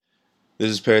This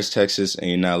is Paris, Texas,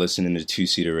 and you're now listening to Two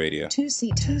Seater Radio. Two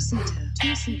Seater.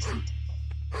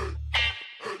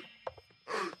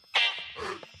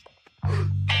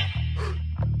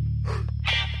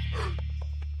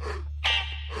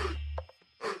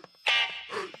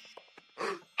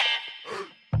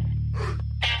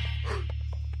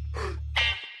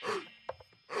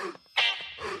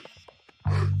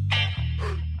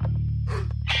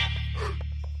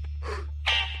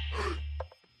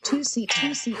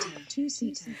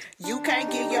 Two-seater. You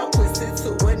can't get your pussy to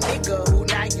a nigga who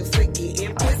not used to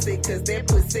getting pussy, cause that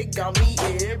pussy gon' be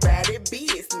everybody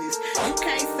business. You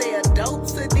can't say a dope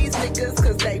to these niggas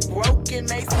cause they broke and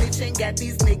they snitching. Got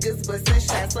these niggas bustin'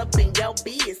 shots up in your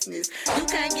business. You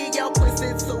can't get your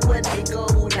pussy to a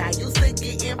nigga who not used to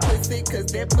getting pussy, cause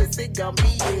that pussy gon'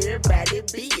 be everybody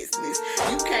business.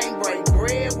 You can't break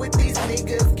bread with these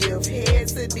niggas, give head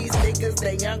to these niggas.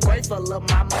 They ungrateful, lil'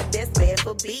 mama, that's bad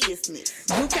for business.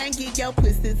 You can't get your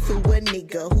pussy to a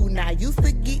nigga who not used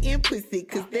to getting pussy,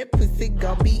 cause that pussy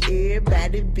gon' be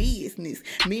everybody business.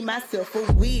 Me, myself,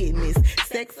 a witness.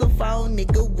 Saxophone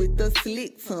nigga with a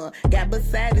slick tongue. Got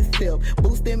beside himself,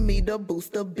 boosting me to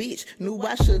boost a bitch. Knew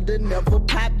I shoulda never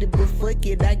popped it, but fuck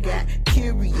it, I got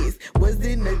curious.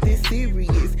 Wasn't nothing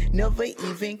serious, never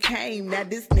even came. Now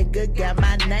this nigga got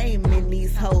my name in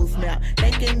these hoes now.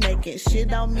 Making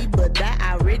shit on me, but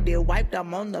I already wiped.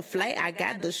 I'm on the flight, I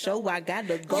got the show, I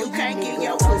gotta go. You can't get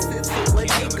your pussy to a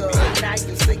nigga who not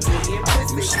used to getting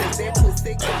pussy, cause that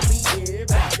pussy gon' be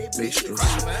everybody business.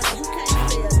 You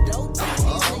can't say a dope to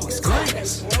these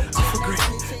niggas, they broke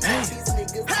these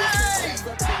niggas.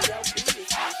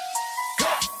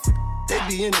 They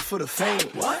be in it for the fame.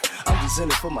 What? I'm just in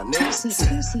it for my name. I'm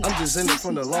just in it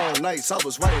from the long nights. I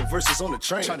was writing verses on the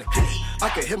train. I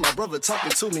could hear my brother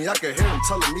talking to me. I could hear him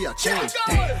telling me I changed.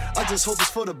 I just hope it's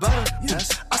for the better.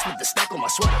 Yes. I spent the stack on my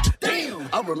sweater. Damn.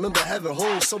 I remember having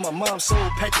holes, so my mom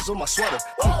sold patches on my sweater.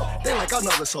 They like I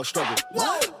never saw struggle.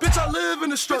 What? Bitch, I live in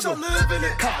the struggle.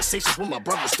 Conversations with my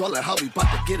brothers dwelling how we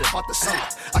about to get it about the summer.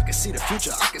 I can see the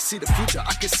future. I can see the future.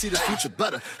 I can see the future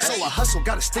better. So I hustle,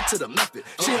 gotta stick to the method.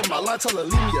 She hit my line, tell her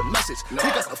leave me a message. We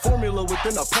got the formula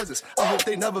within our presence. I hope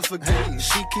they never forget it.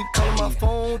 She keep calling my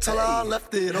phone, tell her I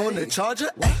left it on the charger.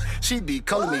 She be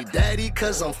calling me daddy,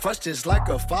 cause I'm fresh just like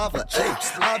a father.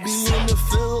 I be in the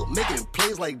field making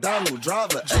plays like Donald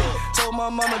Driver. Told my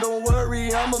mama don't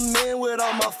worry, I'm a man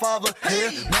without my father.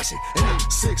 Hair matching in the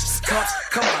 6 cops,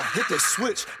 come on, hit the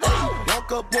switch.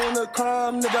 Walk up on a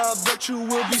crime, nigga, I bet you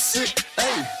will be sick.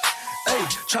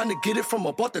 Trying to get it from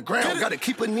up off the ground. Gotta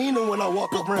keep a Nina when I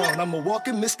walk around. I'm a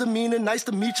walking misdemeanor, nice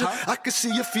to meet you. I can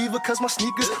see your fever cause my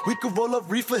sneakers. We could roll up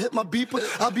reefer, hit my beeper.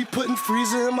 I'll be putting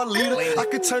freezer in my leader. I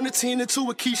could turn a teen into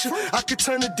a Keisha. I could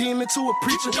turn a demon to a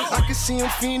preacher. I can see him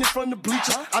fiending from the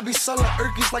bleachers. I be selling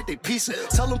Erkies like they pizza.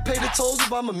 Tell them pay the tolls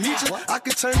if I'ma meet you. I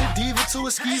could turn a diva to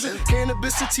a skeezer.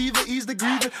 Cannabis sativa, ease the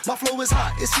grieving. My flow is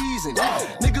hot, it's seasoned.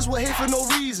 Niggas will hate for no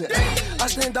reason. I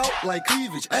stand out like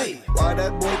cleavage. Why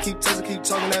that boy keep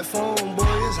talking that phone, boy,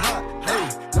 it's hot.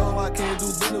 No, I can't do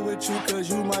business with you cause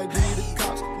you might be the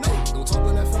cops. No, don't talk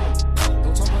on that phone.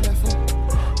 Don't talk on that phone.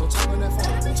 Don't talk on that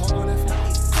phone. Don't talk on that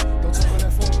phone. Don't talk on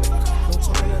that phone. Don't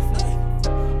talk on that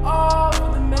phone. All for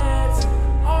the meds.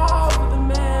 All for the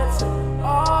meds.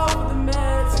 All for the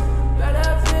meds. Let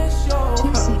that bitch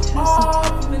show. All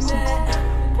for the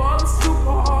net. Ballin'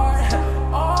 super hard.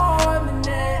 All in the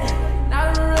net.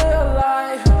 Not in real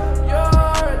life. You're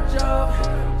a joke.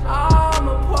 I'm a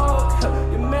poke,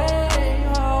 your main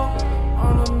hoe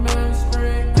on the main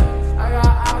screen. I got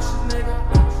options, nigga.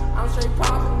 I'm straight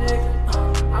poppin', nigga.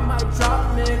 I might drop,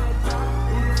 nigga.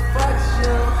 Fuck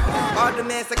you. All the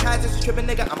man psychiatrist is trippin',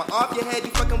 nigga. I'm off your head,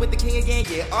 you fucking with the king again.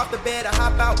 Yeah, off the bed, I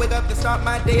hop out, wake up, then start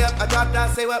my day up. I dropped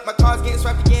out, say what, my car's getting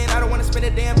swiped again. I don't wanna spend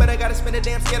a damn, but I gotta spend a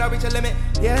damn. Scared I'll reach a limit.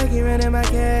 Yeah, I keep running my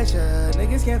cash,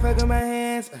 niggas can't fuck with my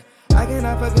hands. I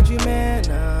cannot fuck with you, man.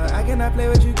 No, I cannot play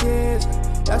with you kids.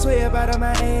 That's way up out of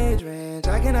my age range.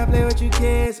 I cannot play with you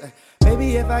kids.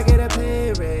 Maybe if I get a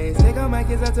pay raise, take all my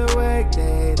kids out to work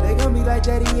day. They gon' be like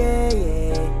daddy, yeah,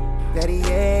 yeah. Daddy,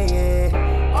 yeah,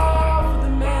 yeah. All for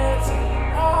the meds.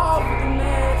 All for the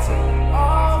meds.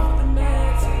 All for the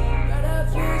meds. Let that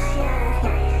bitch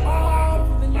show. All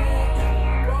for the net.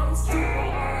 Ballin' super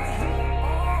hard.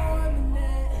 All in the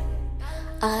net.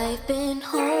 I've been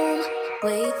home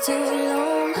way too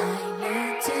long. I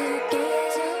need to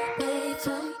get away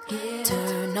from here.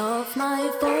 Turn off my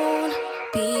phone,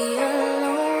 be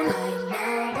alone. Right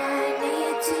now I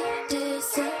need to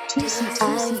disappear.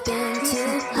 I've been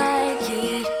too high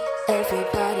key.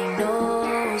 Everybody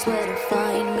knows where to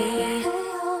find me.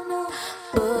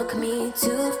 Book me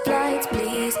 2 flights,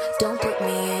 please. Don't put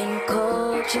me in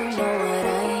cold. You know what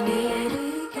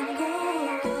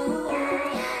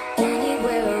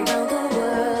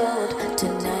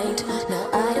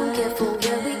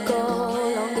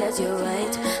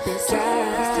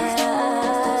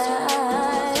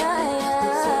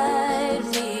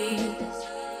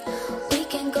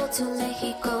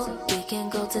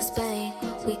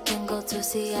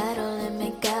Seattle and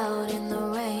make out in the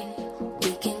rain.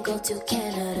 We can go to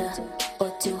Canada or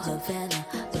to Havana.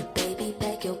 But baby,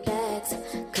 pack your bags,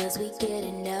 cause we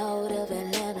getting out of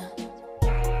Atlanta.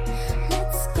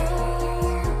 Let's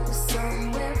go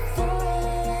somewhere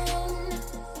foreign.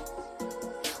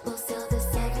 We'll sail the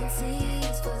 7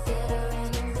 seas, forget our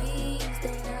enemies,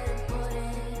 they're not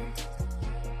important.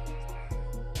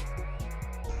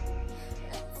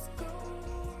 Let's go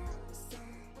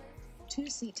somewhere.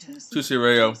 Two-Seat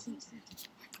Radio,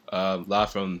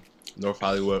 live from North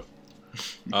Hollywood.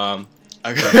 I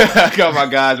got my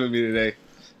guys with me today.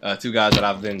 2 guys that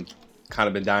I've been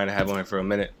dying to have on here for a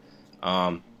minute.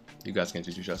 You guys can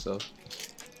introduce yourselves.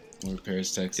 We're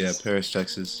Paris, Texas. Yeah, Paris,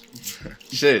 Texas.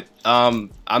 Shit. I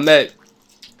met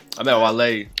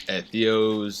Wale at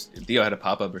Theo's. Theo had a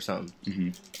pop-up or something. Mm-hmm.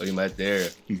 So we met there.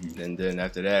 Mm-hmm. And then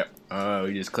after that,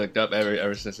 we just clicked up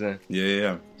ever since then.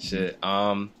 Yeah. Shit.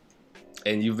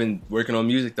 And you've been working on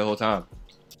music the whole time.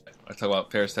 I talk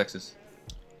about Paris, Texas.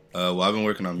 Well, I've been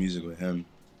working on music with him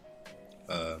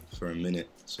for a minute.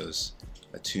 So it's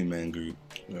a 2-man group.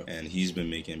 Yeah. And he's been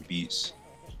making beats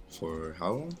for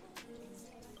how long?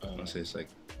 I want to say it's like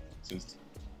Since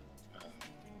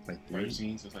like 3.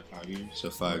 13, so it's like 5 years.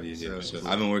 So 5 years, yeah. So cool.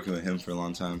 I've been working with him for a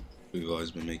long time. We've always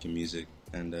been making music.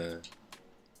 And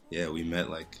yeah, we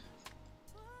met like...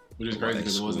 Which is crazy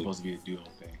because it School. wasn't supposed to be a duo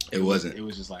thing. It wasn't. It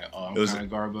was just like, oh, I'm It was- kind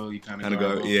of Garbo, you kind Kind of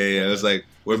of Garbo. go, yeah. It was like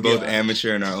we're both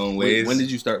amateur in our own ways. When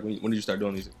did you start? When did you start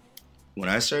doing music? When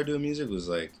I started doing music was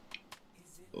like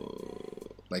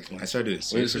when I started doing When was the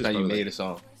serious, first time you made a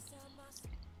song?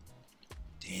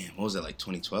 Damn, what was that, like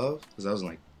 2012? Because that was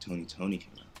like Tony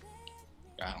came out.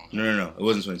 I don't know. No, it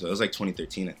wasn't 2012. It was like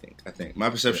 2013, I think. My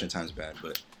perception of time's bad,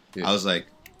 but Yeah. I was like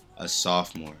a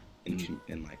sophomore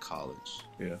in like college.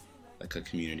 Yeah. Like a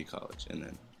community college. And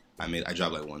then I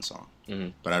dropped like one song. Mm-hmm.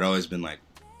 But I'd always been like,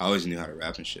 I always knew how to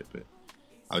rap and shit, but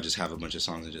I would just have a bunch of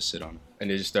songs and just sit on them. And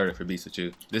they just started for beats with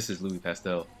you. This is Louis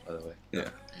Pastel, by the way. Yeah.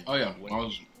 Oh, yeah. I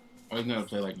was know how to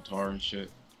play like guitar and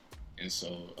shit. And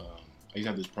so I used to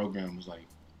have this program, it was like,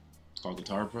 it's called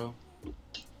Guitar Pro.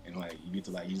 And like, you get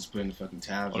to like, you just put in the fucking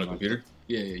tabs. On a and, like, computer?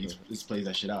 Yeah, you just plays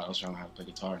that shit out. I was trying to how to play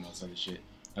guitar and all this other shit.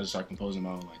 I just started composing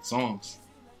my own like songs.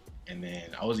 And then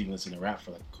I was even listening to rap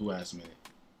for like a cool ass minute.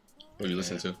 What you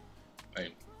listen to?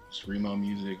 Like screamo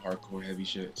music, hardcore, heavy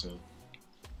shit. So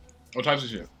all types of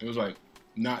shit. It was like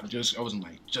not just, I wasn't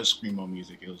like just screamo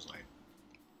music. It was like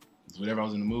it's whatever I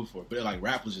was in the mood for. But like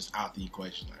rap was just out the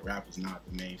equation. Like rap was not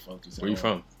the main focus. Where you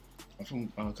from? I'm from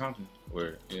Compton.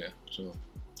 Where? Yeah. So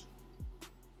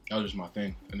that was just my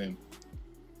thing. And then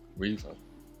Where you from?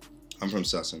 I'm from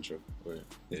South Central. Where?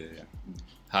 Yeah.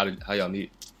 How y'all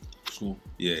meet? school.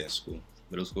 Yeah, school.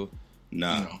 Middle school?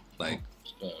 Nah, No. like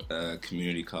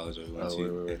community college I went to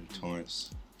right. in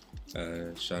Torrance.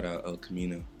 Shout out El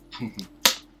Camino.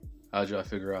 How'd y'all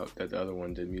figure out that the other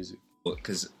one did music? Well,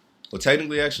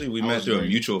 technically, actually, we I met was through a very-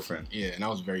 mutual friend. Yeah, and I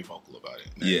was very vocal about it.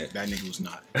 Yeah. That nigga was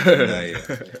not. Nah, yeah.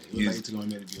 It was like it took on a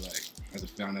minute to be like, I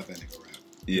just found out that nigga rap.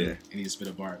 Yeah. And he just spit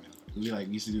a bar, man. We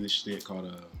used to do this shit called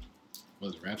what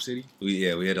was it, Rap City? We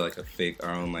had like our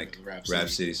own like Rap rap City.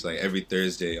 city. So like every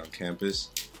Thursday on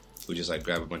campus, we just like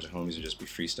grab a bunch of homies and just be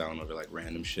freestyling over like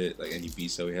random shit, like any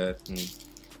beats that we had. And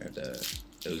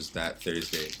it was that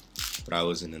Thursday, but I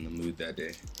wasn't in the mood that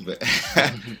day, but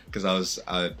because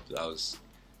I was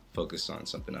focused on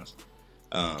something else,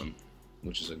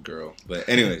 which is a girl. But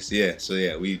anyways, yeah. So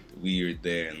yeah, we were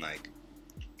there and like.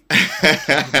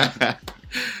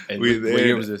 And We what there.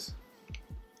 year was this?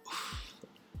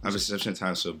 My perception of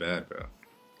time's so bad, bro.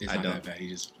 It's I not don't. that bad.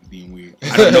 He's just being weird.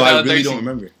 I don't know. I really 2013. don't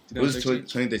remember. It was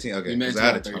 2013. 2013. Okay, We met because I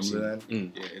had a 2013. Tumblr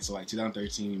then. Yeah, it's like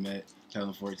 2013 we met,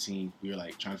 2014 we were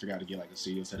like trying to figure out how to get like a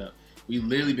studio set up. We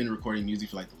literally been recording music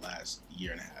for like the last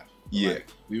year and a half. But, Yeah. like,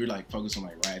 we were like focused on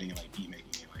like writing and like beat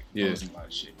making and like Yeah. posting a lot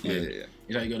of shit. Yeah, Like, yeah.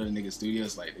 You know, you go to the nigga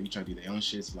studios, like they be trying to do their own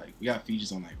shit. So, like we got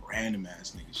features on like random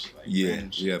ass nigga shit. Like Yeah,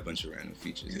 random shit. we got a bunch of random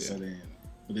features. And Yeah. so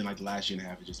then like the last year and a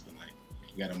half, it's just been like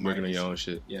you got to Working on your own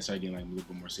shit. Yeah, started getting like a little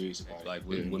bit more serious about Like,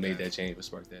 it. what made that change? What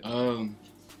sparked that? I don't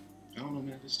know,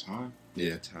 man. This time.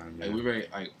 Yeah, time. Like Yeah. we very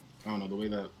like I don't know the way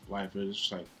that life is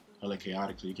just like hella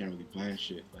chaotic, so you can't really plan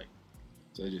shit. Like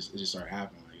so it just started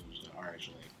happening. Like it was like, all right,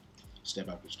 so, like step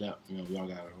after step. You know, we all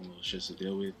got our own little shits to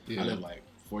deal with. Yeah. I live like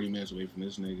 40 minutes away from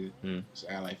this nigga, Mm. so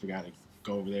I like forgot to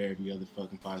go over there every other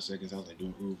fucking 5 seconds. I was like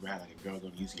doing Uber. I had like a girl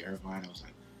going to UC Irvine. I was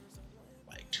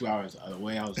like 2 hours the other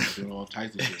way. I was like, doing all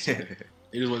types of shit. So, like,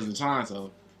 it just wasn't the time, so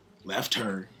left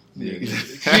her. Yeah.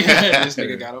 This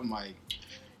nigga got a mic.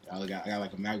 I got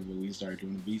like a MacBook. We started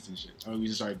doing the beats and shit. I mean, we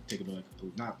just started taking it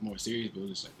like not more serious, but it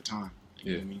was just like the time. Like,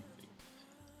 you know what I mean?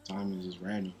 Like, time is just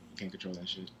random. You can't control that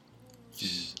shit.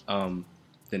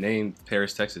 The name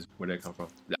Paris, Texas, where did that come from?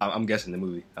 I'm guessing the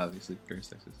movie, obviously, Paris,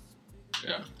 Texas.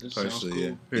 Yeah, it Partially, sounds cool.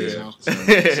 yeah. It Yeah. sounds cool.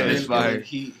 It's fire.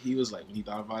 He was like, when he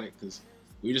thought about it, because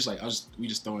we just like, we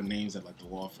just throwing names at like the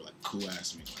wall for like cool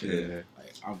ass me. Like,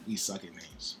 Yeah. we suck at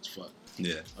names. It's fuck.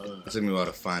 Yeah. It took me a while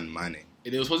to find my name.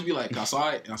 It was supposed to be like, I saw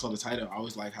it and I saw the title. I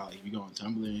always like how like if you go on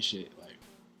Tumblr and shit, like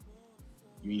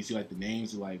when you see like the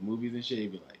names of like movies and shit,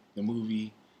 it'd be like the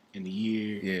movie and the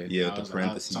year. Yeah, I with was the like,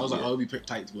 parentheses. so I was like, yeah. oh, it'd be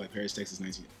tight to be like Paris, Texas,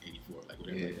 1984, like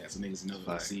whatever like that. So niggas know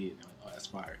Fire. to see it. And I'm like, oh, that's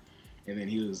fire. And then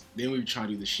then we were trying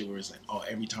to do this shit where it's like, oh,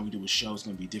 every time we do a show, it's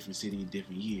gonna be a different city and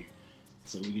different year.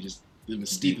 So we could just, the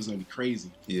mystique was gonna be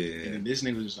crazy. Yeah. And then this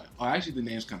nigga was just like, oh, actually the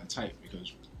name's kind of tight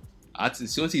because As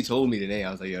soon as he told me the name,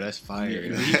 I was like, yo, that's fire.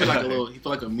 yeah, he put like he put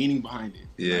like a meaning behind it.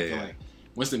 Yeah, I feel yeah. like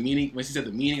once he said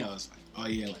the meaning, I was like, oh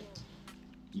yeah, like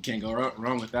you can't go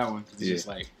wrong with that one. 'Cause it's just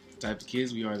like the type of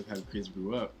kids we are, the type of kids we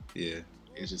grew up. Yeah.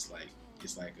 It's just like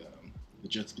the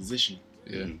juxtaposition.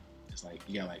 Yeah. It's like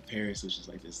you got like Paris, which is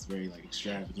like this very like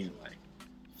extravagant like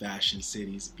fashion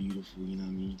city. It's beautiful, you know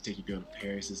what I mean? You take your girl to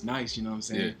Paris, it's nice, you know what I'm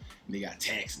saying? Yeah. And they got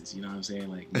Texas, you know what I'm saying?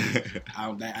 Like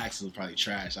that accent was probably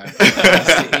trash. I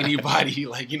say anybody,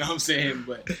 like, you know what I'm saying?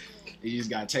 But you just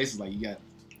got Texas, like you got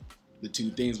the two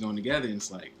things going together, and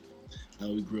it's like I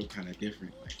know we grew up kind of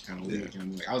different, like kind of weird. You know what I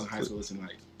mean? Like I was in high school listening to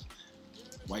like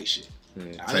white shit.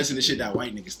 Yeah. I listen to shit that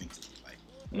white niggas think. Like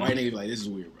white niggas be like, this is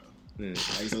weird, bro. Yeah.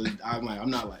 Like, so I'm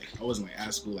not like, I wasn't like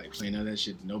at school like playing none of that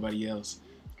shit. Nobody else.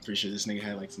 I'm pretty sure this nigga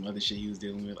had like some other shit he was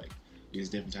dealing with. Like he was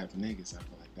different type of niggas. I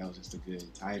feel like that was just a good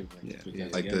title. Like, to put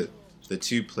that Like together. the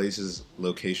two places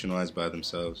location wise by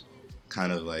themselves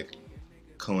kind of like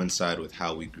coincide with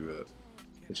how we grew up,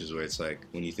 which is where it's like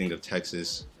when you think of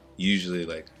Texas, usually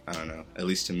like, I don't know, at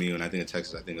least to me, when I think of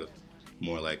Texas, I think of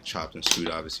more like chopped and screwed,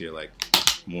 obviously, or like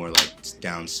more like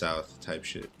down south type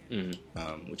shit,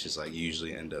 which is like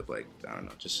usually end up like, I don't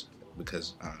know, just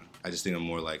because I don't know, I just think of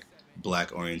more like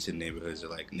black oriented neighborhoods or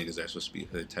like niggas that are supposed to be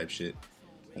hood type shit.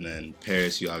 And then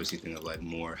Paris, you obviously think of like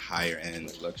more higher end,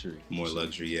 Like luxury. more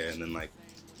luxury, yeah. And then like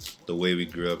the way we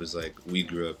grew up is like we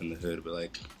grew up in the hood, but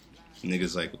like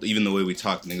niggas like even the way we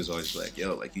talk, niggas always be like,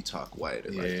 yo, like you talk white,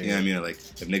 or like, you know what I mean? Or, like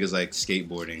if niggas like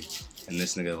skateboarding and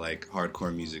this nigga like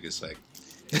hardcore music, it's like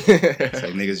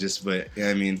niggas just, but you know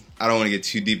what I mean? I don't want to get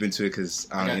too deep into it because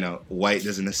you know, white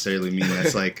doesn't necessarily mean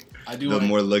that's like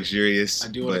more luxurious. I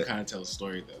do want to but, kind of tell a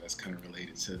story though that's kind of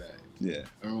related to that. yeah.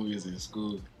 I remember we was in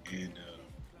school and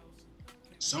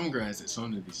some girl said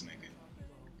something to this nigga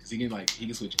because he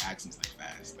can switch accents like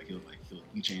fast. Like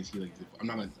he change. I'm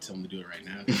not gonna tell him to do it right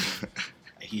now.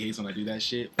 He hates when I do that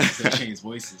shit. But he'll change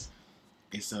voices.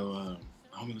 And so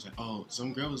homie was like, oh,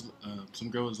 some girl was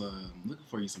looking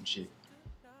for you some shit.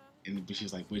 But she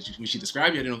was like, when she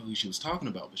described you, I didn't know who she was talking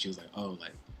about. But she was like, oh,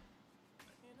 like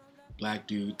black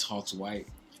dude talks white.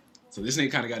 So this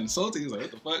nigga kind of got insulted. He was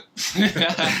like, what the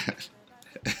fuck?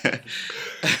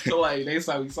 So like next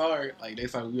time we saw her, like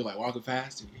next time we were like walking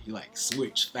past her, he like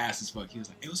switched fast as fuck. He was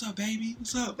like, hey, what's up, baby?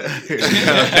 What's up?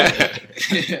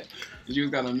 She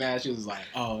was kind of mad. She was like,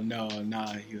 oh no,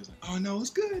 nah. He was like, oh no, it's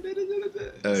good.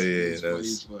 Oh yeah, It's that funny was,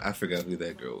 as fuck. I forgot who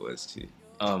that girl was too.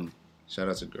 Shout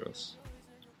out to girls.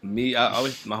 Me, I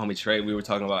was my homie Trey. We were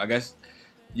talking about, I guess,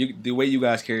 the way you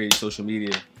guys carry social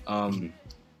media.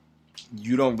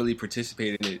 You don't really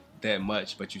participate in it that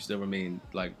much, but you still remain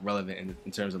like relevant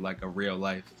in terms of like a real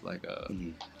life. Like,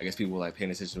 I guess people like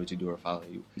paying attention to what you do or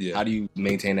following you. Yeah. How do you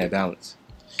maintain that balance?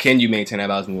 Can you maintain that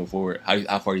balance moving forward?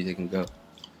 How far do you think it can go?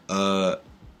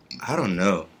 I don't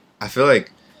know. I feel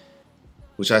like,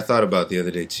 which I thought about the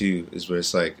other day too, is where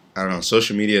it's like, I don't know,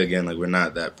 social media again, like we're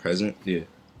not that present. Yeah.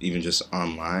 Even just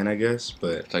online, I guess.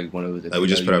 But It's like one of the like we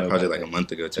just put our project like a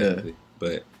month ago, technically.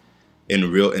 But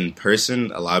in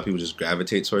person, a lot of people just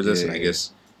gravitate towards us, and I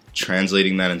guess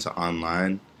translating that into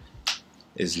online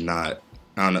is not.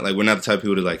 I don't know. Like we're not the type of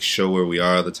people to like show where we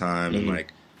are all the time and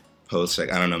like post.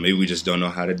 Like I don't know. Maybe we just don't know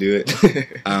how to do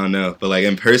it. I don't know. But like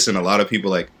in person, a lot of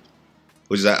people like.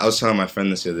 Which is, I was telling my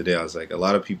friend this the other day. I was like, a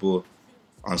lot of people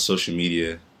on social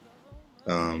media,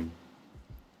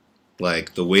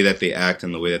 like the way that they act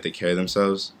and the way that they carry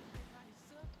themselves,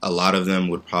 a lot of them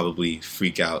would probably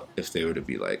freak out if they were to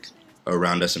be like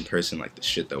around us in person, like the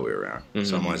shit that we're around.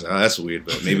 So I'm always like, oh, that's weird,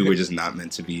 but maybe we're just not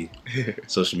meant to be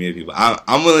social media people.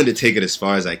 I'm willing to take it as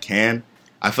far as I can.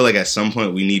 I feel like at some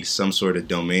point we need some sort of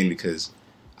domain because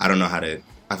I don't know how to.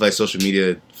 I feel like social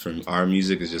media from our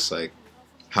music is just like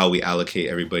how we allocate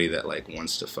everybody that like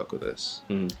wants to fuck with us.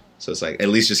 So it's like at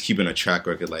least just keeping a track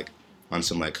record like on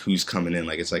some like who's coming in.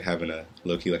 Like it's like having a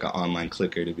low-key like an online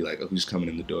clicker to be like, oh, who's coming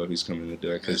in the door, who's coming in the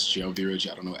door. Because I'll be real,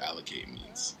 I don't know what allocate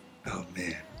means. Oh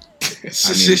man,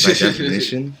 by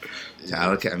definition, to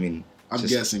allocate. I mean, I'm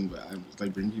guessing, but I'm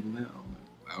like bring people in.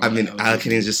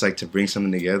 Allocating is just like to bring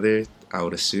something together. I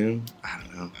would assume. I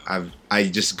don't know. I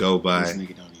just go by. This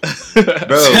nigga don't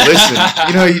Bro,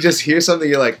 listen. You just hear something.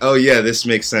 You're like, oh yeah, this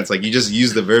makes sense. Like you just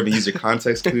use the verb and use your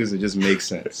context clues. It just makes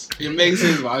sense. It makes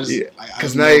sense.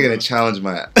 Because now you're gonna challenge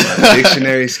my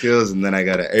dictionary skills, and then I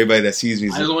gotta everybody that sees me.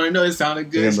 I just want to know. It sounded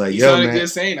good. Like, it sounded good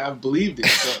saying. I believed it.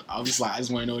 So I was just like, I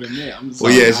just want to know what it meant. I'm just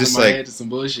it's just like head to some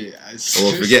bullshit.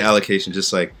 Well, forget allocation.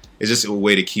 Just like it's just a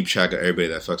way to keep track of everybody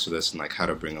that fucks with us and like how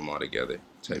to bring them all together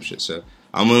type shit. So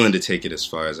I'm willing to take it as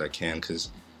far as I can because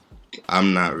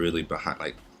I'm not really behind.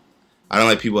 Like I don't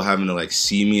like people having to like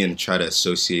see me and try to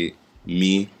associate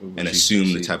me and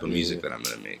assume the type of music that I'm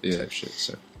gonna make type shit.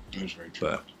 So that's very true.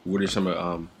 But what are some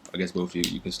of I guess both of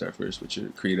you can start first with your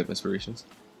creative inspirations.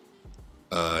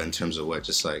 In terms of what,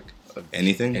 just like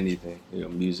anything,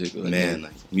 music. Man,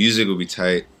 like music would be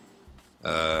tight.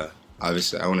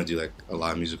 Obviously, I want to do like a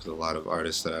lot of music with a lot of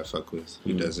artists that I fuck with.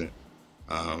 Who doesn't?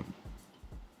 I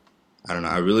don't know.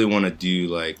 I really want to do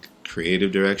like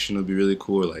creative direction would be really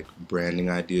cool. Or, like branding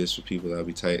ideas for people that would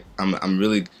be tight. I feel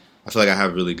like I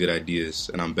have really good ideas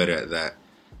and I'm better at that.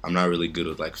 I'm not really good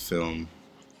with like film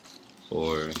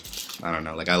or I don't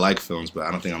know. Like I like films, but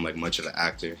I don't think I'm like much of an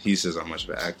actor. He says I'm much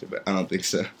of an actor, but I don't think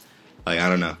so. Like I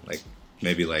don't know. Like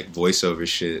maybe like voiceover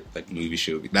shit, like movie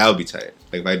shit would be tight.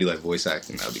 Like if I do like voice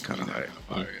acting, that would be kind of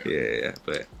hard. Yeah.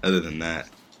 But other than that,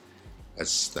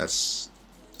 that's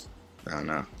I don't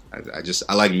know.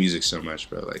 I like music so much,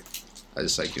 bro. Like I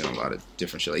just like doing a lot of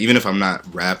different shit. Like, even if I'm not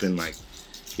rapping, like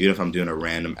even if I'm doing a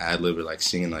random ad lib or like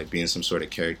singing, like being some sort of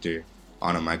character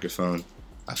on a microphone,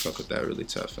 I fuck with that really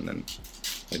tough. And then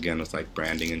again with like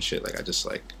branding and shit, like I just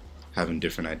like having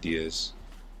different ideas,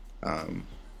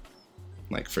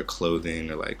 like for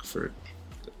clothing or like for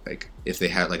like if they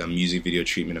had like a music video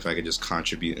treatment, if I could just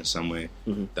contribute in some way,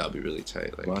 that would be really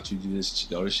tight. Like, why don't you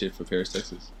do all this shit for Paris,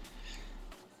 Texas?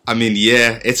 I mean,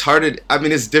 yeah, it's hard.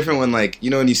 It's different when like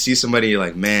when you see somebody, you're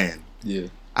like, man, yeah,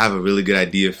 I have a really good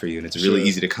idea for you, and it's really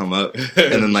easy to come up.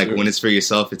 And then like when it's for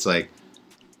yourself, it's like,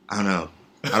 I don't know.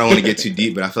 I don't want to get too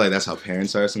deep, but I feel like that's how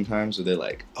parents are sometimes. Where they're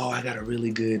like, oh, I got a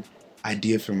really good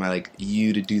idea for my like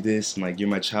you to do this, and like you're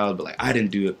my child, but like I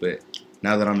didn't do it, but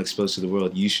now that I'm exposed to the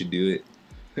world, you should do it.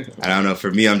 I don't know.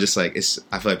 For me, I'm just like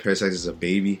I feel like Paris Texas is a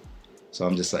baby, so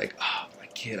I'm just like, oh, my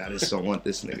kid, I just don't want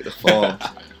this nigga to fall.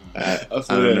 I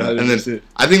don't know. And then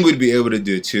I think we'd be able to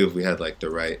do it too if we had like the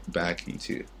right backing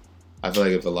too. I feel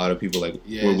like if a lot of people like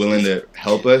were willing to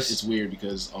help us. It's weird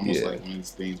because almost like one of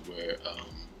these things where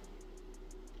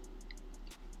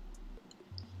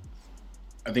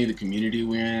I think the community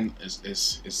we're in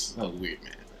is so weird,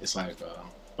 man. It's like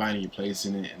finding your place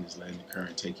in it and just letting the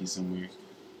current take you somewhere.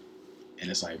 And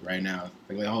it's like right now,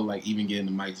 like the whole like even getting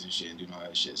the mics and shit and doing all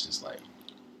that shit, it's just like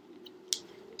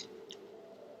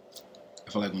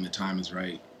I feel like when the time is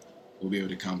right, we'll be able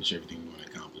to accomplish everything we want to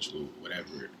accomplish with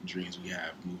whatever dreams we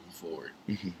have moving forward.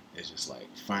 It's just like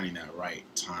finding that right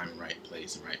time, right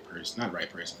place, and right person. Not right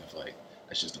person. I feel like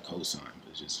that's just a cosign, but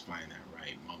it's just finding that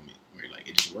right moment where like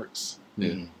it just works.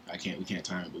 Yeah. We can't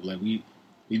time it, but like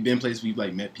we've been places, we've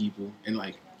like met people, and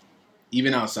like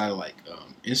even outside of like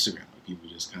Instagram, like people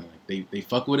just kind of like they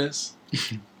fuck with us,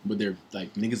 but they're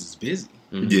like niggas is busy.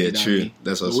 Yeah, you know true. What I mean?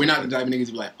 That's what we're not the type of niggas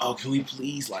to be like, oh, can we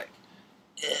please like.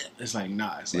 It's like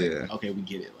nah. It's like okay, we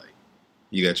get it. Like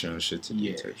you got your own shit to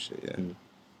do, type shit.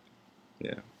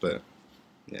 Yeah, but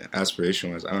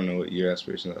aspiration wise, I don't know what your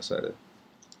aspirations outside of.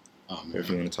 If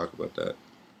you want to talk about that.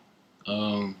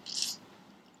 I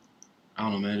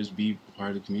don't know, man. Just be a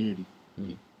part of the community.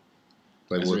 Like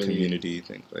that's what really, community you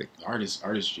think? Like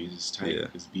artistry is tight.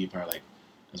 Because be a part, like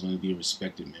I just want to be a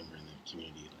respected member in the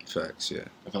community. Like, facts, yeah.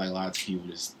 I feel like a lot of people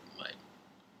just like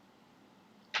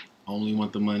only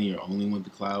want the money or only want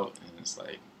the clout, and it's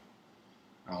like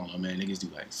I don't know, man. Niggas do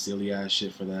like silly ass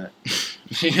shit for that.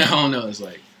 I don't know. It's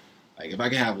like if I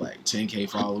can have like 10K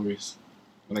followers,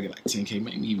 when I get like 10K,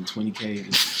 maybe even 20K,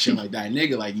 and shit like that,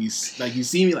 nigga, like you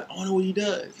see me, like I don't know what he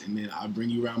does, and then I'll bring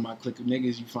you around my clique of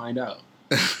niggas, you find out.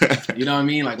 You know what I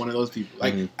mean? Like one of those people.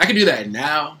 Like I can do that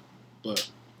now, but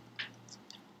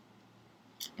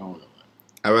I don't know.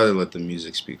 I'd rather let the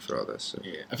music speak for all that stuff.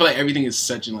 Yeah, I feel like everything is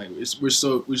such in like we're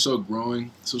so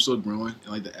growing, so growing,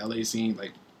 and like the LA scene,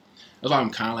 like that's why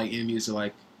I'm kind of like envious of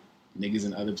like niggas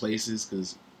in other places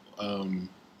because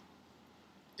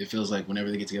it feels like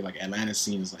whenever they get together, like Atlanta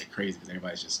scene is like crazy because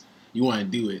everybody's just you want to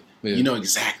do it, you know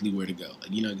exactly where to go, like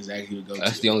you know exactly who to go.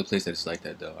 That's the only place that's like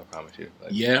that though. I promise you.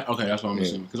 Like, yeah, okay, that's what I'm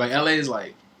assuming because like LA is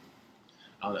like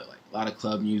I don't know, like a lot of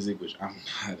club music, which I'm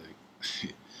not.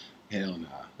 Hell nah.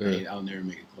 I'll never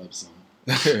make a club song.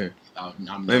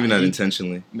 I'm Maybe not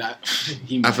intentionally. Not.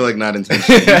 I feel like not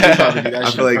intentionally.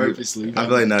 I feel like purposely. I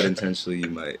feel like not intentionally. You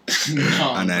might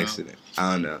on accident.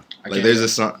 I don't know. Like there's a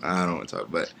song. I don't want to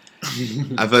talk, but I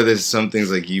feel like there's some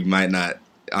things like you might not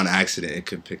on accident. It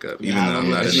could pick up, even though I'm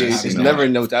not. It's never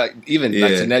no doubt. Even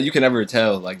like tonight, you can never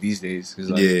tell like these days. Cause,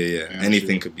 like, yeah.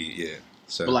 Anything could be. Yeah.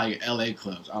 So. But like LA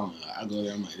clubs, I don't know. I go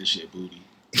there. I'm like, this shit booty.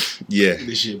 Yeah.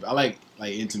 This shit. I like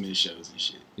intimate shows and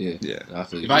shit. Yeah.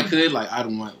 If I could, like, I'd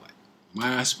want like my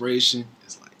aspiration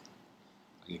is like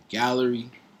a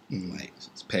gallery, like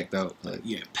it's packed out. Like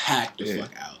packed the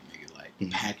fuck out, nigga.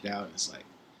 Like packed out. And it's like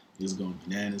it's going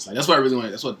bananas. Like that's what I really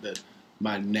want. That's what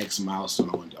my next milestone.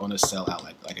 I want to sell out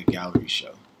like a gallery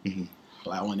show.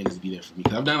 But I want niggas to be there for me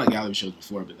because I've done like gallery shows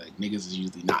before, but like niggas is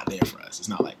usually not there for us. It's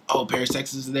not like, oh, Paris,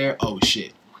 Texas is there. Oh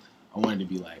shit. I wanted to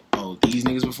be like, oh, these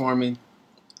niggas performing.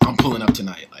 I'm pulling up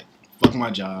tonight. Like, fuck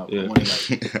my job. I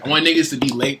want niggas to be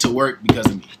late to work because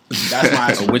of me. That's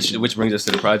my which brings us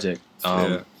to the project.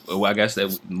 Well, I guess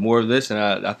that more of this, and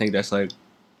I think that's like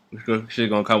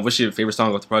shit gonna come. What's your favorite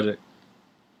song off the project?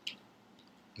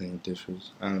 I think it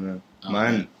differs. I don't know.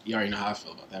 Mine. You already know how I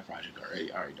feel about that project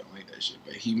already. I already don't like that shit,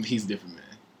 but he's different, man.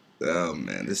 Oh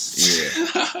man,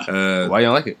 Why you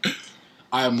don't like it?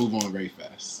 I move on very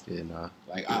fast. Yeah, nah.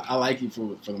 Like I like it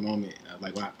for the moment.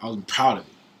 Like when I was proud of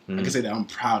it. I can say that I'm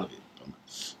proud of it. I'm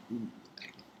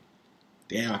like,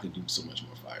 damn, I could do so much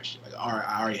more fire shit. Like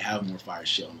I already have more fire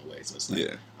shit on the way, so it's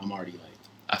like I'm already like.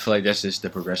 I feel like that's just the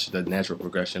progression, the natural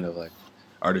progression of like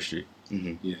artistry.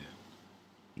 Yeah.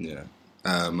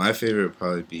 My favorite would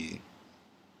probably be.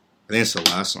 I think it's the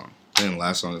last song. I think the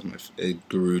last song is it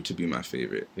grew to be my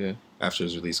favorite. Yeah. After it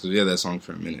was released, because we had that song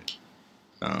for a minute.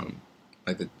 So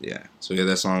we had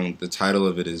that song. The title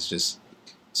of it is just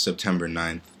September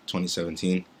 9th,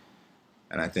 2017.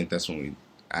 And I think that's when we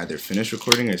either finished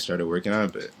recording or started working on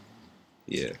it. But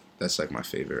yeah, that's like my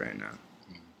favorite right now.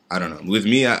 I don't know. With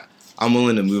me, I'm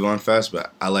willing to move on fast,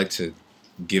 but I like to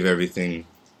give everything.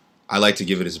 I like to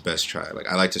give it its best try. Like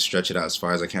I like to stretch it out as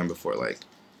far as I can before like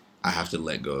I have to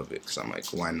let go of it. Because I'm like,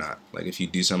 why not? Like if you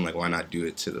do something, like why not do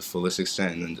it to the fullest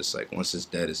extent and then just like once it's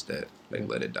dead, it's dead. Like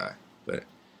let it die. But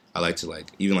I like to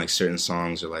like even like certain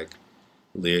songs or like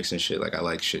lyrics and shit. Like I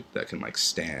like shit that can like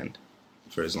stand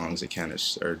for as long as it can,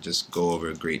 or just go over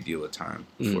a great deal of time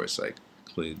before it's like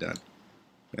completely done.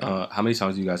 Yeah. How many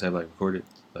songs do you guys have like recorded?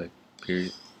 Like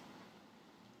period.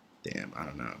 Damn, I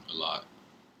don't know. A lot.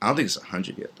 I don't think it's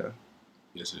 100 yet though.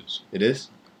 Yes, it is. It is.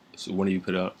 So when do you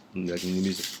put out like new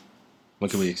music? When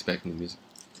can we expect new music?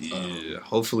 Yeah,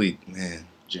 hopefully, man.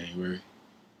 January.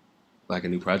 Like a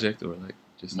new project or like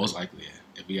just most likely, yeah.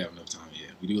 If we have enough time, yeah.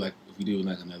 If we do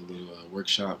another little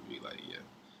workshop,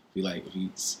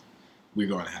 we're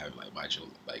going to have like by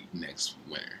next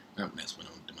winter, not next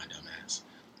winter, my dumb ass.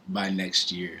 By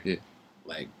next year,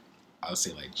 like I would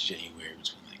say like January,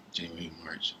 between like January and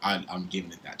March. I'm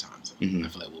giving it that time, so I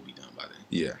feel like we'll be done by then.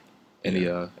 Yeah.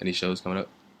 Any shows coming up?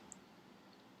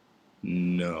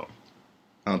 No,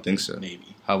 I don't think so.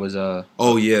 Maybe. How was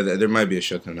Oh yeah, there might be a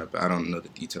show coming up, but I don't know the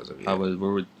details of it. How was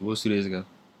what was 2 days ago?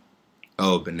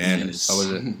 Oh, Bananas. How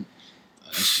was it?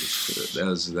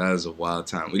 That was a wild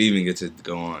time. We didn't even get to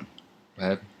go on. What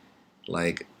happened?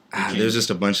 Like there's just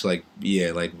a bunch like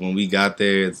when we got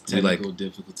there, technical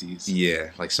difficulties. Yeah,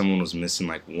 like someone was missing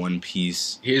like one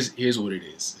piece. Here's what it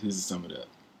is. Here's to sum it up.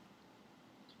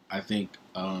 I think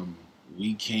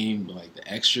we came with like the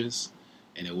extras,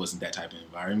 and it wasn't that type of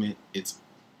environment.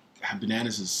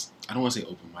 Bananas is, I don't want to say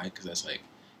open mic because that's like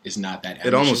it's not that.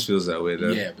 It almost feels that way though.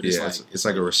 Yeah, but it's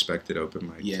like a respected open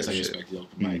mic. Yeah, it's like a respected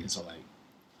open mic, and so like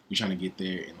we're trying to get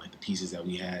there, and like the pieces that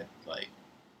we had, like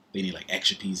they need like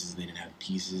extra pieces, and they didn't have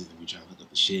pieces, and we trying to look up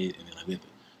the shit, and then like we have to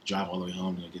drive all the way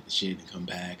home to go get the shit, and come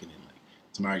back, and then like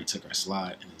somebody took our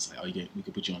slot, and it's like we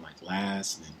could put you on like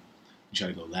last, and then we try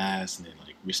to go last, and then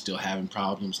like we're still having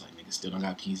problems, like niggas still don't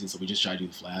got pieces, so we just try to do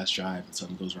the flash drive, and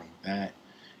something goes wrong with that,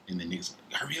 and then niggas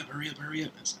like hurry up, and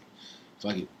it's like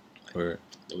fuck it, like,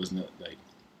 there was no like.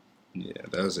 Yeah,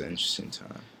 that was an interesting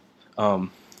time.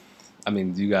 I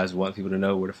mean, do you guys want people to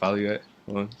know where to follow you at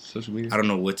on social media? I don't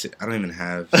know I don't even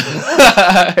have.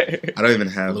 I don't even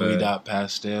have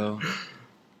Louis.pastel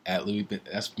at Louis.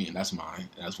 That's me, and that's mine.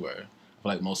 And that's where I feel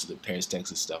like most of the Paris,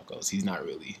 Texas stuff goes. He's not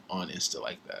really on Insta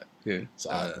like that. Yeah. So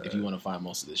if you want to find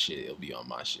most of the shit, it'll be on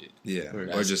my shit. Yeah.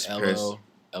 That's or just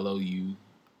LOUIE.PASTEL.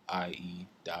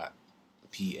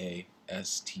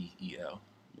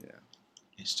 Yeah.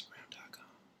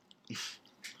 Instagram.com.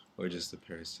 Or just the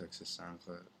Paris, Texas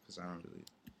SoundCloud, because I don't really.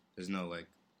 There's no like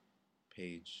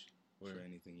page or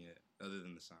anything yet, other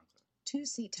than the SoundCloud.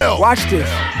 Watch this.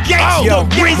 Yo,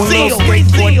 when Lil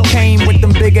Skateboard came with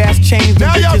them big ass chains, them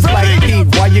bitches like Pete.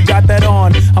 Why you got that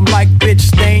on? I'm like, bitch,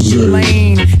 stay in your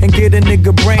lane and get a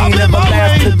nigga brain. Never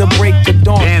last till the break of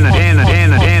dawn.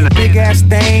 Big ass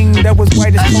thing that was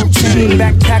white as cocaine.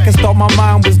 Backpackers thought my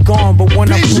mind was gone, but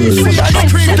when I put it with the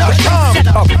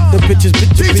bitches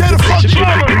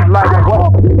like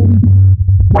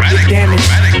what? Get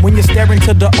damaged when you're staring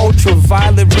to the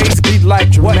ultraviolet rays. Bleed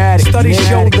like dramatic. Studies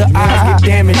show the eyes get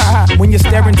damaged when you're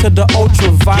staring to the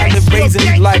ultraviolet rays.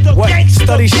 And like what?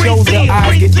 Studies show the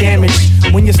eyes get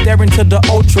damaged when you're staring to the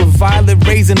ultraviolet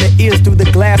rays in the ears through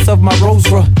the glass of my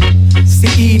Rosra.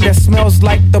 CE that smells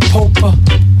like the poker.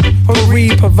 Hurry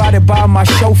provided by my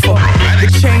chauffeur. The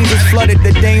chains is flooded,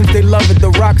 the dames they love it. The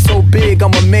rock so big,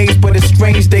 I'm amazed, but it's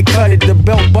strange they cut it. The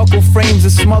belt buckle frames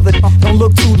is smothered. Don't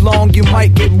look too long, you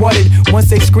might get wutted. Once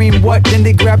they scream what, then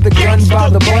they grab the gun by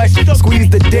the butt. Squeeze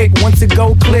the dick, once it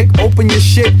go click, open your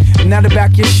shit. Now the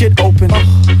back of your shit open.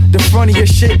 The front of your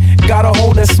shit, got a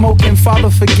hold of smoking. Father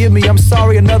forgive me, I'm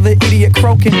sorry, another idiot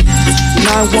croaking.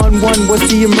 911, what's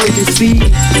the emergency?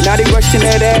 Now they rushing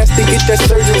that ass to get that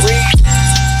surgery.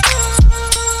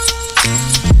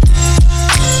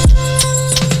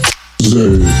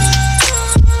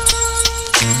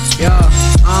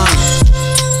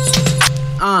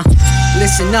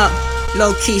 Listen up,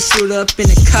 low key shoot up in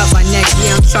the cup. My neck,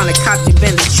 yeah, I'm tryna cop the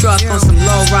Bentley truck on some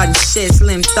low riding shit,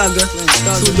 slim thugger.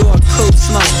 Two-door coupe,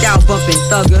 smoked out, bumping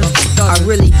thugger. I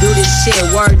really do this shit,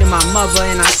 word to my mother,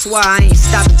 and I swear I ain't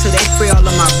stopping till they free all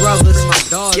of my brothers.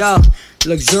 Yo,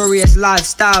 luxurious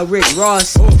lifestyle, Rick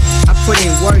Ross. I put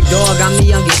in work, dog, I'm the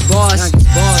youngest boss.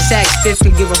 Sack fifth,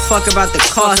 could give a fuck about the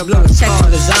cost. Blow a check on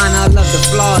designer, I love the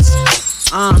flaws.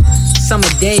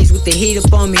 Summer days with the heat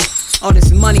up on me. All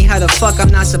this money, how the fuck I'm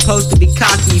not supposed to be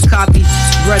cocky? You copy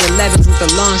bread 11s with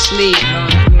the long sleeve.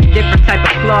 Different type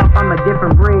of cloth, I'm a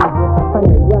different breed.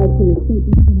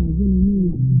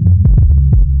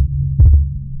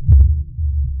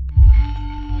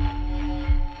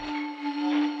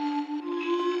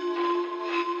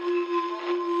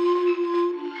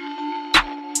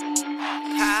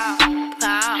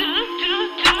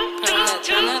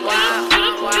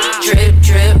 Drip,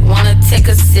 drip, wanna take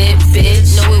a sip,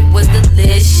 bitch. Know it was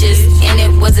delicious, and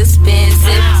it was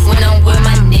expensive. When I'm with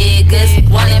my niggas,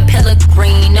 one in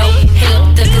Pellegrino. Hit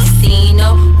up the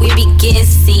casino, we be getting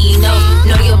C-no.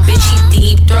 Know your bitch, she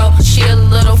deep throat. She a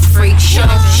little freak show,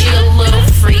 she a little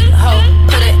freak hoe.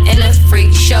 Put her in a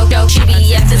freak show, she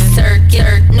be at the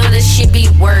circuit. Know that she be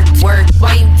work.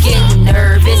 Why you getting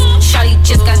nervous? Shawty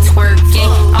just got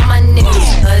twerking. All my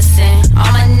niggas bustin',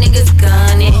 all my niggas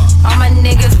gunning, all my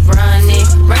niggas running,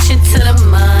 rushing to the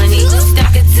money,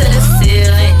 stack it to the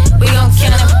ceiling. We gon'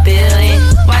 count a billion.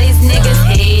 Why these niggas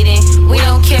hating? We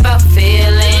don't care about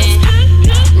feelings.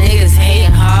 Niggas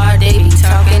hating hard, they be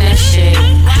talking that shit.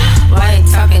 Why they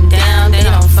talking down? They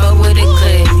don't fuck with the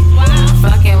click.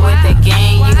 Fucking with the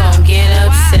game, you gon' get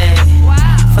upset.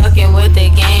 Fucking with the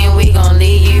game, we gon'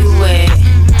 leave you wet.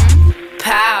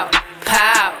 Pow,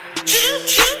 pow.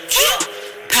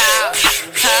 Pow,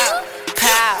 pow,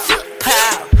 pow,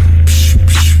 pow.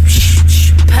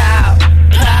 Pow,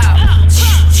 pow.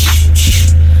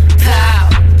 Pow,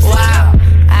 wow,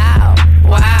 ow,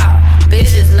 wow.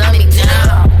 Bitches love me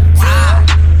now.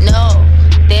 No,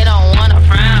 they don't want a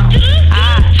frown.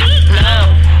 No,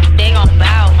 they gon'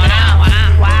 bow down.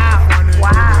 Wow,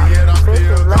 wow.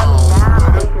 Bitches love me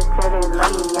now. Bitches say they love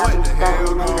me. I be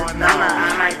studying in the summer.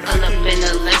 I might pull up in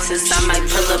the Lexus. I might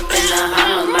pull up in the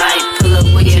Hummer. Might pull up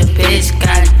with your bitch.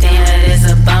 Goddamn, that is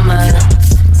a bummer.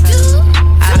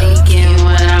 I be getting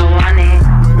what I wanted.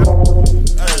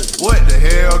 What the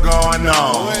hell going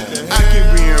on? I can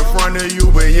be in front of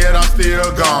you, but yet I'm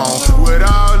still gone. With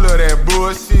all of that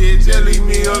bullshit, just leave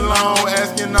me alone.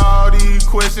 Asking all these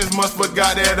questions, must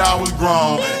forgot that I was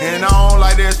grown. And I don't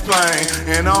like that explain,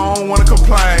 and I don't wanna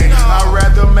complain. I'd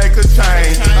rather make a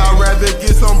change, I'd rather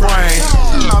get some brain.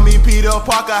 Call me Peter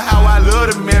Parker, how I love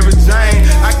the Mary Jane.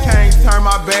 I can't turn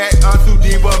my back, I'm too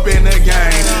deep up in the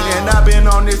game. And I've been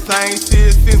on this same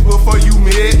shit since before you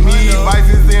met me.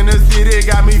 Vices in the city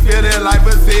got me feeling like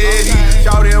a city.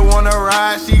 Shawty wanna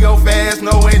ride, she go fast,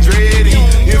 no Andretti.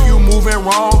 If you moving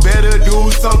wrong, better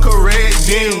do some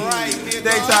correcting.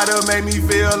 They try to make me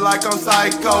feel like I'm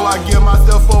psycho. I give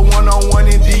myself a one-on-one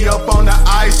and D up on the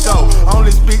ISO. Only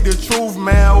speak the truth,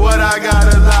 man, what I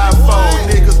gotta lie for.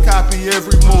 Niggas copy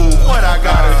every move, what I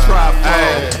gotta try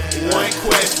for. One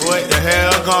question, what the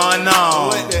hell going on?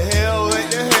 What the hell, what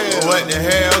the hell? What the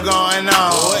hell going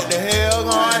on? What the hell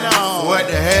going on? What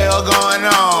the hell going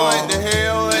on? What the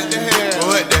hell, what the hell?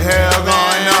 What the hell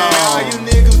going on? Are you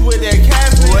niggas with that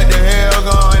cash? What the hell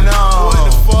going on?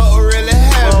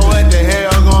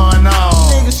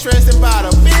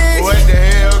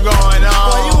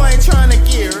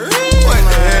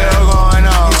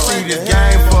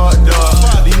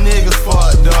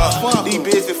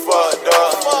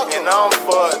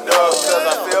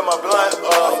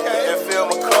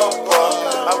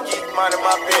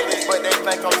 business, but they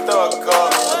think I'm stuck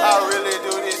up. I really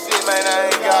do this shit, man,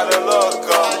 I ain't gotta look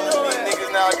up. These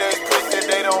niggas nowadays pussy,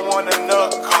 they don't wanna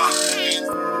knock up.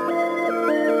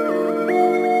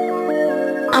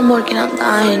 I'm working on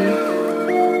dying.